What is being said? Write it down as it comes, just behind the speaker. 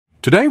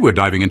Today we're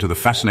diving into the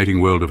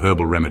fascinating world of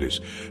herbal remedies.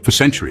 For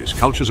centuries,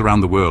 cultures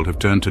around the world have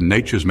turned to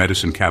nature's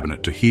medicine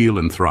cabinet to heal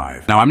and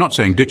thrive. Now, I'm not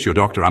saying ditch your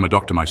doctor. I'm a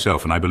doctor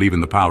myself, and I believe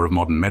in the power of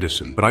modern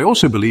medicine. But I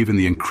also believe in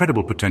the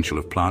incredible potential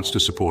of plants to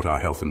support our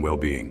health and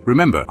well-being.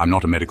 Remember, I'm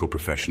not a medical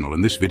professional,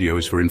 and this video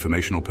is for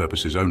informational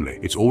purposes only.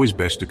 It's always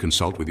best to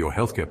consult with your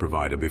healthcare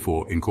provider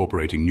before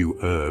incorporating new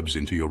herbs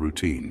into your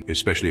routine,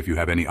 especially if you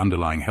have any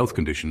underlying health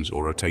conditions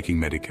or are taking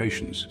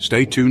medications.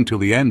 Stay tuned till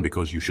the end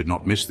because you should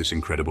not miss this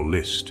incredible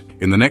list.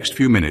 In the next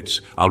few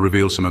minutes, I'll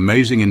reveal some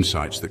amazing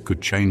insights that could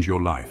change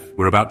your life.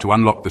 We're about to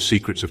unlock the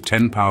secrets of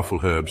 10 powerful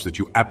herbs that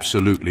you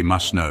absolutely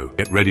must know.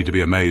 Get ready to be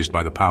amazed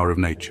by the power of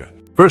nature.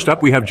 First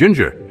up, we have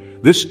ginger.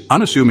 This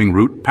unassuming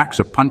root packs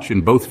a punch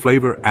in both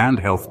flavor and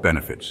health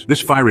benefits.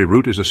 This fiery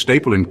root is a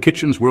staple in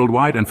kitchens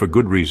worldwide, and for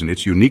good reason.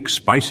 Its unique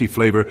spicy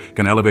flavor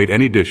can elevate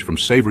any dish from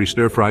savory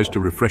stir-fries to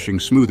refreshing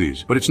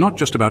smoothies. But it's not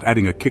just about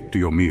adding a kick to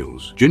your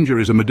meals. Ginger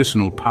is a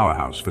medicinal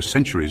powerhouse. For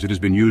centuries, it has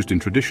been used in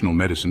traditional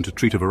medicine to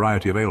treat a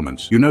variety of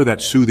ailments. You know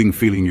that soothing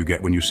feeling you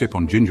get when you sip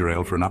on ginger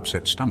ale for an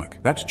upset stomach?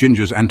 That's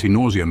ginger's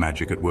anti-nausea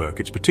magic at work.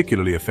 It's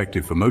particularly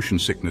effective for motion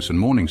sickness and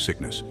morning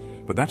sickness.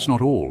 But that's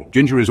not all.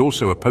 Ginger is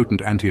also a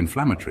potent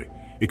anti-inflammatory.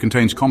 It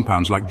contains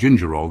compounds like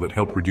gingerol that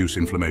help reduce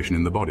inflammation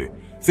in the body.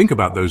 Think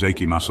about those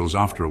achy muscles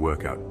after a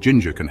workout.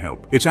 Ginger can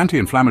help. Its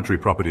anti-inflammatory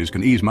properties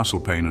can ease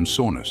muscle pain and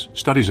soreness.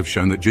 Studies have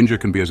shown that ginger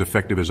can be as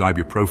effective as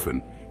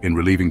ibuprofen in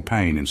relieving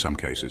pain in some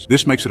cases.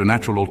 This makes it a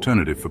natural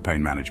alternative for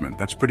pain management.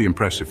 That's pretty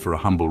impressive for a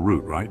humble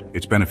root, right?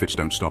 Its benefits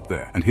don't stop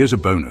there. And here's a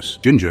bonus.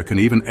 Ginger can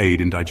even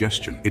aid in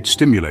digestion. It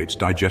stimulates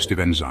digestive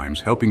enzymes,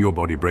 helping your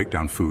body break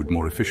down food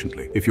more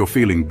efficiently. If you're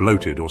feeling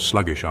bloated or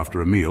sluggish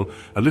after a meal,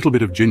 a little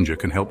bit of ginger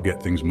can help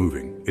get things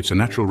moving. It's a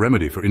natural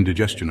remedy for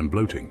indigestion and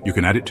bloating. You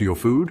can add it to your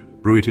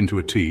food, brew it into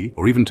a tea,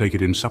 or even take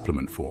it in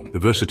supplement form. The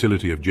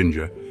versatility of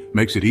ginger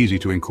makes it easy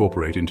to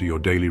incorporate into your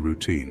daily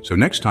routine. So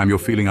next time you're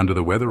feeling under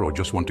the weather or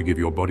just want to give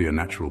your body a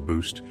natural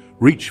boost,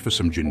 reach for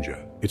some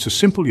ginger. It's a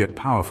simple yet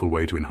powerful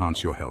way to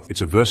enhance your health.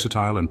 It's a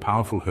versatile and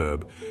powerful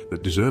herb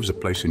that deserves a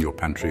place in your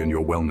pantry and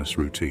your wellness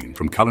routine.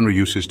 From culinary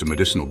uses to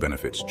medicinal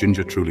benefits,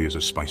 ginger truly is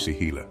a spicy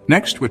healer.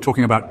 Next, we're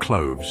talking about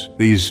cloves.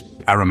 These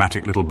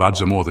aromatic little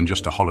buds are more than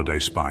just a holiday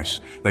spice.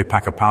 They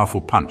pack a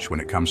powerful punch when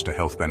it comes to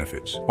health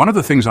benefits. One of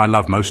the things I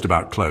love most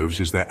about cloves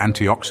is their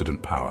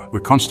antioxidant power. We're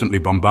constantly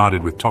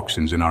bombarded with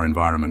toxins in our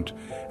environment,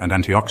 and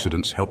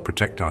antioxidants help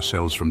protect our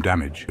cells from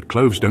damage. But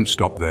cloves don't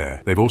stop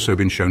there. They've also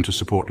been shown to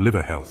support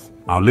liver health.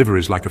 Our liver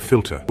is like a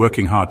filter,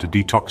 working hard to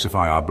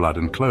detoxify our blood,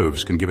 and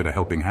cloves can give it a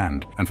helping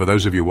hand. And for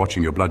those of you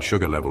watching your blood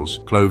sugar levels,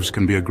 cloves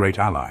can be a great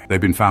ally. They've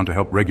been found to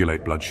help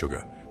regulate blood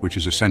sugar, which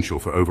is essential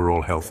for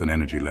overall health and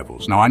energy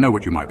levels. Now, I know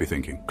what you might be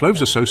thinking.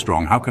 Cloves are so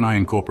strong, how can I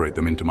incorporate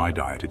them into my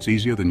diet? It's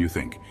easier than you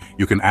think.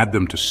 You can add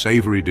them to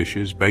savory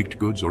dishes, baked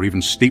goods, or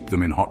even steep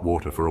them in hot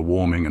water for a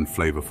warming and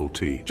flavorful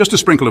tea. Just a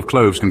sprinkle of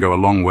cloves can go a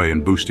long way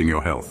in boosting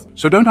your health.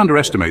 So don't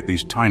underestimate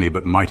these tiny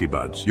but mighty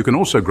buds. You can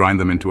also grind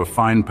them into a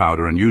fine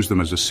powder and use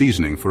them as a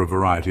seasoning for a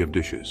variety of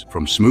dishes.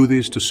 From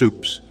smoothies to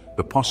soups,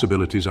 the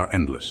possibilities are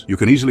endless. You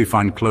can easily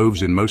find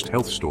cloves in most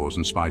health stores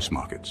and spice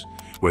markets.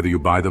 Whether you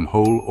buy them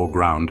whole or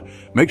ground,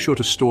 make sure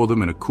to store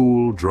them in a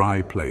cool,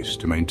 dry place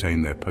to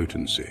maintain their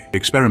potency.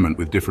 Experiment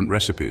with different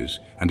recipes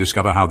and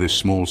discover how this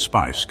small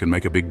spice can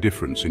make a big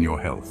difference in your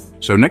health.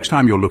 So next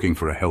time you're looking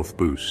for a health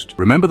boost,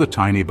 remember the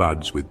tiny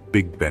buds with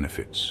big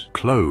benefits.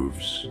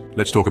 Cloves.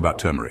 Let's talk about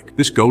turmeric.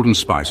 This golden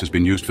spice has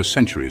been used for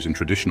centuries in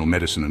traditional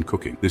medicine and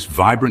cooking. This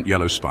vibrant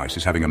yellow spice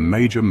is having a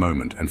major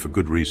moment, and for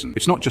good reason.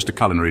 It's not just a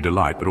culinary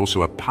delight, but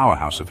also a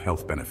powerhouse of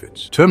health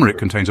benefits. Turmeric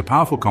contains a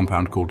powerful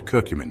compound called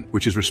curcumin,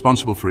 which is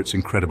responsible for its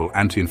incredible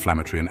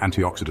anti-inflammatory and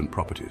antioxidant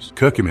properties.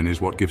 Curcumin is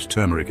what gives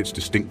turmeric its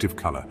distinctive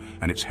color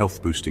and its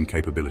health-boosting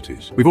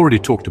capabilities. We've already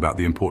talked about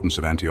the importance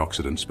of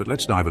antioxidants, but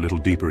let's dive a little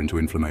deeper into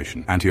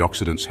inflammation.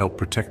 Antioxidants help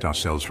protect our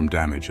cells from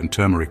damage, and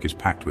turmeric is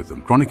packed with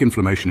them. Chronic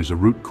inflammation is a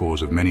root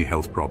cause of many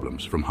health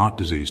problems, from heart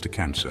disease to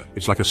cancer.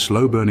 It's like a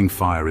slow-burning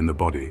fire in the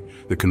body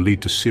that can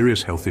lead to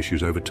serious health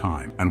issues over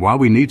time. And while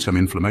we need some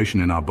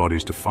inflammation in our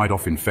bodies to fight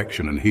off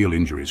infection and heal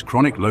injuries,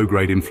 chronic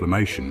low-grade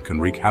inflammation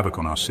can wreak havoc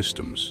on our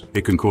systems.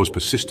 It can cause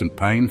persistent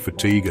pain,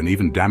 fatigue, and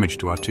even damage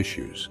to our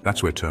tissues.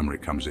 That's where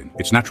turmeric comes in.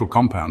 Its natural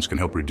compounds can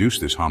help reduce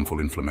this harmful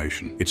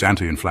inflammation. Its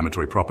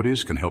anti-inflammatory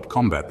properties can help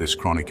combat this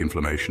chronic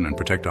inflammation and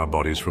protect our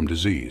bodies from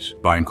disease.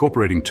 By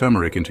incorporating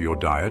turmeric into your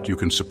diet, you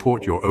can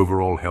support your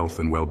overall health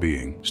and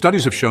well-being.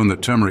 Studies have shown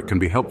that turmeric can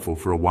be helpful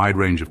for a wide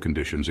range of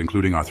conditions,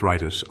 including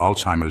arthritis,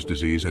 Alzheimer's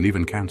disease, and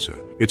even cancer.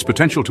 Its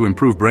potential to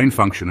improve brain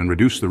function and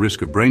reduce the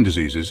risk of brain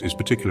diseases is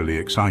particularly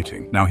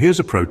exciting. Now, here's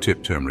a pro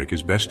tip. Turmeric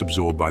is best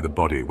absorbed by the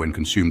body when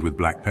consumed with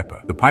black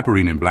pepper. The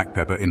piperine in black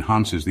pepper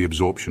enhances the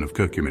absorption of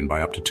curcumin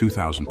by up to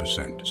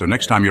 2,000%. So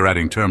next time you're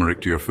adding turmeric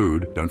to your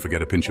food, don't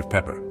forget a pinch of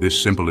pepper.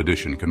 This simple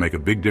addition can make a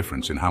big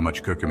difference in how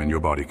much curcumin your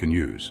body can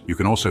use. You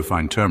can also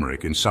find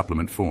turmeric in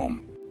supplement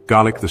form.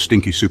 Garlic, the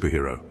stinky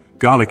superhero.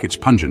 Garlic, it's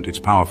pungent, it's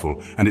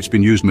powerful, and it's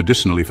been used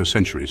medicinally for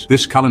centuries.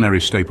 This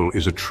culinary staple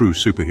is a true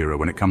superhero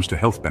when it comes to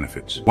health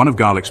benefits. One of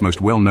garlic's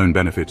most well-known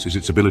benefits is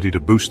its ability to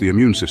boost the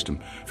immune system.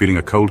 Feeling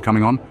a cold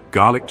coming on?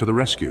 Garlic to the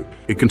rescue.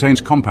 It contains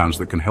compounds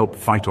that can help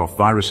fight off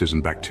viruses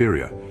and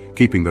bacteria,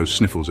 keeping those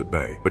sniffles at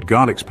bay. But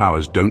garlic's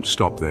powers don't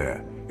stop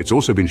there. It's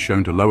also been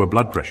shown to lower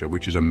blood pressure,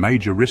 which is a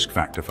major risk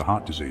factor for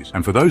heart disease.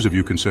 And for those of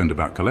you concerned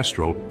about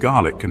cholesterol,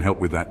 garlic can help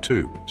with that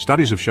too.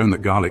 Studies have shown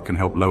that garlic can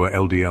help lower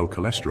LDL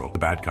cholesterol, the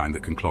bad kind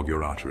that can clog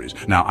your arteries.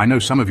 Now, I know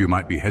some of you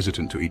might be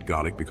hesitant to eat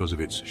garlic because of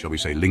its, shall we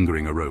say,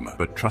 lingering aroma,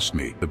 but trust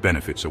me, the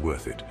benefits are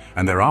worth it.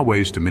 And there are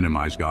ways to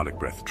minimize garlic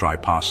breath. Try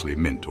parsley,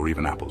 mint, or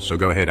even apples. So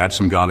go ahead, add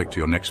some garlic to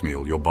your next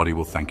meal. Your body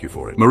will thank you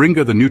for it.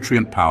 Moringa, the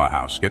nutrient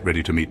powerhouse. Get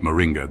ready to meet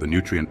moringa, the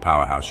nutrient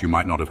powerhouse you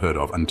might not have heard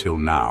of until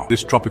now.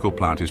 This tropical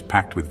plant is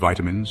packed with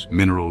vitamins,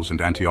 minerals, and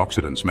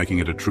antioxidants, making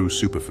it a true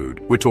superfood.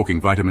 We're talking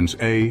vitamins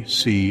A,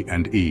 C,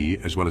 and E,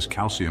 as well as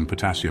calcium,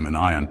 potassium, and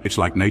iron. It's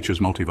like nature's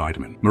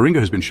multivitamin. Moringa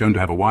has been shown to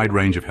have a wide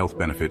range of health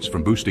benefits,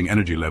 from boosting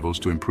energy levels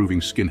to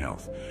improving skin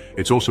health.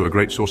 It's also a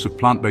great source of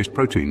plant-based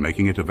protein,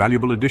 making it a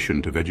valuable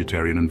addition to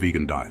vegetarian and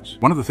vegan diets.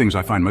 One of the things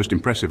I find most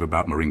impressive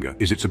about moringa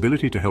is its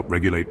ability to help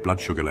regulate blood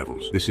sugar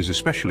levels. This is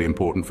especially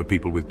important for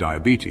people with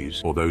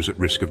diabetes or those at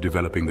risk of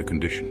developing the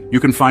condition. You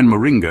can find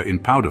moringa in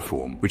powder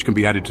form, which can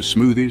be added to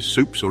smoothies,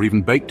 soups, or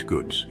even baked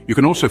goods. You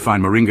can also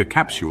find moringa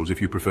capsules if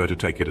you prefer to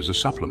take it as a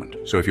supplement.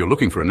 So if you're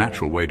looking for a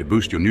natural way to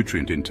boost your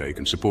nutrient intake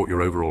and support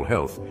your overall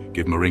health,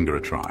 give moringa a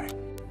try.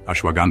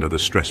 Ashwagandha, the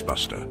stress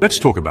buster. Let's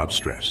talk about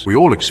stress. We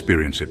all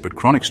experience it, but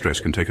chronic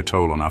stress can take a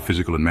toll on our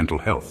physical and mental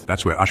health.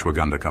 That's where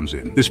ashwagandha comes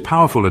in. This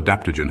powerful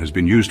adaptogen has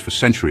been used for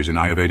centuries in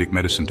Ayurvedic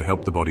medicine to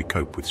help the body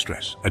cope with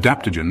stress.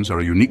 Adaptogens are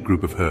a unique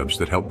group of herbs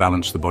that help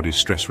balance the body's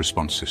stress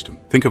response system.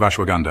 Think of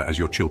ashwagandha as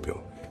your chill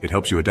pill. It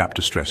helps you adapt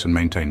to stress and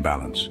maintain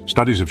balance.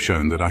 Studies have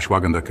shown that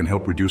ashwagandha can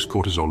help reduce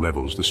cortisol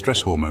levels, the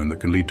stress hormone that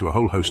can lead to a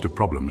whole host of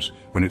problems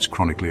when it's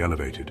chronically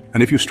elevated.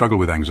 And if you struggle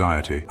with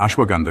anxiety,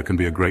 ashwagandha can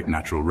be a great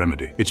natural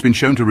remedy. It's been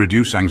shown to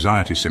reduce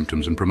anxiety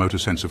symptoms and promote a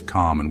sense of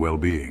calm and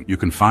well-being. You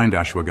can find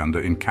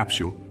ashwagandha in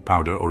capsule,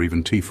 powder, or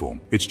even tea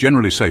form. It's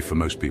generally safe for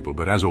most people,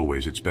 but as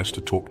always, it's best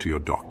to talk to your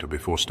doctor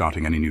before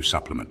starting any new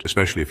supplement,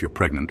 especially if you're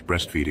pregnant,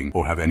 breastfeeding,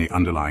 or have any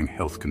underlying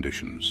health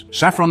conditions.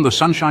 Saffron, the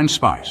sunshine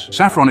spice.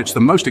 Saffron, it's the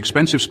most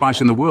expensive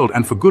spice in the world,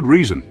 and for good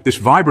reason. This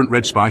vibrant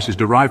red spice is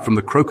derived from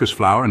the crocus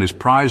flower and is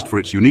prized for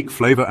its unique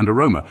flavor and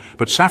aroma.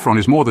 But saffron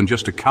is more than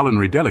just a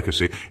culinary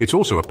delicacy, it's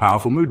also a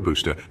powerful mood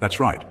booster.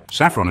 That's right.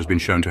 Saffron has been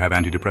shown to have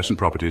antidepressant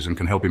properties and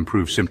can help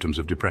improve symptoms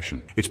of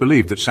depression. It's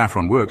believed that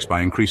saffron works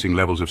by increasing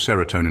levels of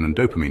serotonin and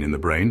dopamine in the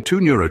brain,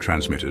 two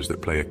neurotransmitters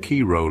that play a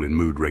key role in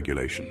mood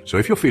regulation. So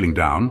if you're feeling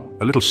down,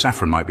 a little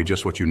saffron might be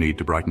just what you need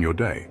to brighten your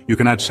day. You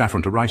can add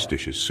saffron to rice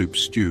dishes,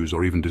 soups, stews,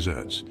 or even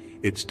desserts.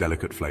 Its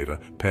delicate flavor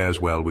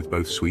pairs well with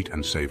both sweet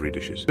and savory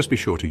dishes. Just be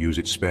sure to use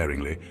it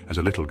sparingly, as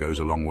a little goes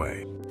a long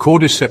way.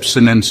 Cordyceps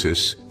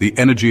sinensis, the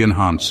energy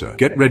enhancer.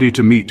 Get ready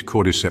to meet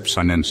Cordyceps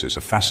sinensis,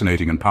 a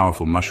fascinating and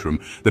powerful mushroom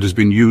that has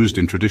been used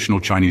in traditional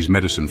Chinese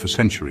medicine for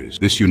centuries.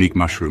 This unique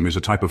mushroom is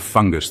a type of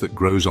fungus that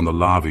grows on the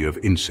larvae of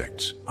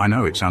insects. I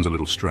know it sounds a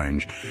little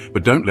strange,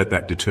 but don't let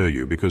that deter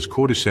you, because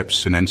Cordyceps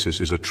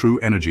sinensis is a true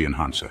energy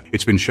enhancer.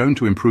 It's been shown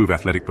to improve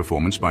athletic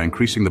performance by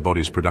increasing the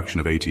body's production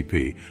of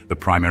ATP, the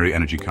primary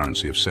energy currency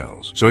of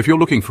cells. So if you're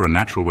looking for a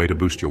natural way to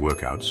boost your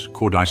workouts,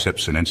 Cordyceps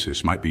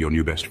sinensis might be your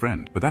new best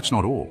friend. But that's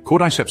not all.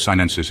 Cordyceps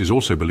sinensis is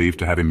also believed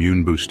to have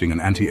immune-boosting and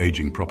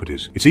anti-aging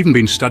properties. It's even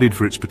been studied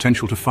for its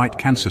potential to fight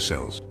cancer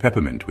cells.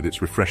 Peppermint, with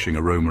its refreshing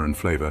aroma and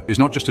flavor, is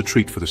not just a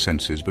treat for the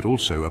senses, but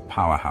also a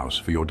powerhouse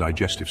for your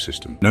digestive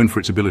system. Known for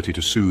its ability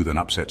to soothe an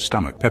upset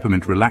stomach,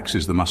 peppermint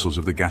relaxes the muscles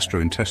of the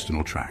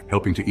gastrointestinal tract,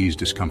 helping to ease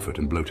discomfort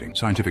and bloating.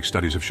 Scientific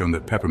studies have shown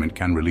that peppermint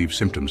can relieve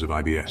symptoms of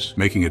IBS,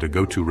 making it a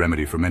go-to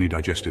remedy for many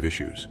digestive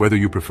issues. Whether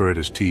you prefer it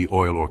as tea,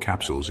 oil, or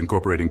capsules,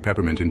 incorporating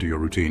peppermint into your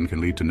routine can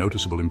lead to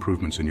noticeable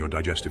improvements in your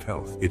digestive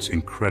health. It's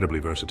incredibly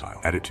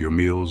versatile. Add it to your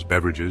meals,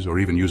 beverages, or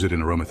even use it in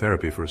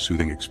aromatherapy for a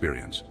soothing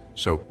experience.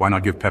 So why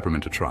not give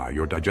peppermint a try?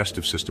 Your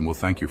digestive system will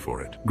thank you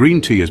for it.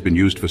 Green tea has been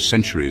used for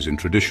centuries in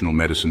traditional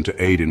medicine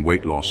to aid in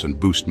weight loss and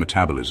boost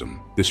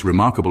metabolism. This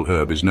remarkable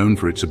herb is known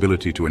for its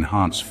ability to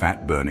enhance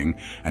fat burning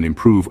and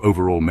improve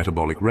overall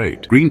metabolic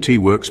rate. Green tea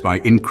works by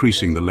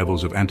increasing the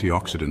levels of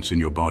antioxidants in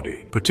your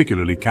body,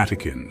 particularly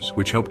catechins,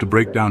 which help to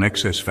break down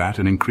excess fat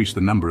and increase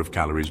the number of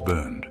calories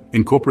burned.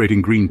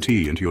 Incorporating green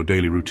tea into your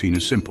daily routine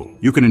is simple.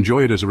 You can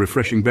enjoy it as a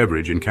refreshing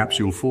beverage in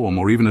capsule form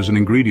or even as an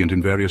ingredient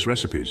in various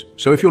recipes.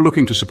 So if you're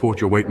looking to support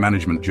your weight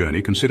management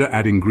journey, consider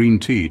adding green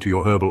tea to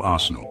your herbal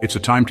arsenal. It's a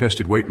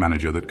time-tested weight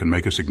manager that can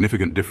make a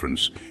significant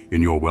difference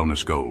in your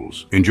wellness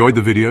goals. Enjoyed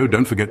the video?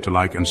 Don't forget to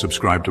like and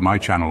subscribe to my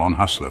channel on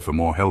Hustler for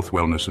more health,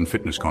 wellness, and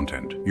fitness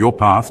content. Your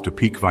path to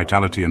peak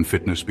vitality and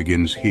fitness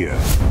begins here.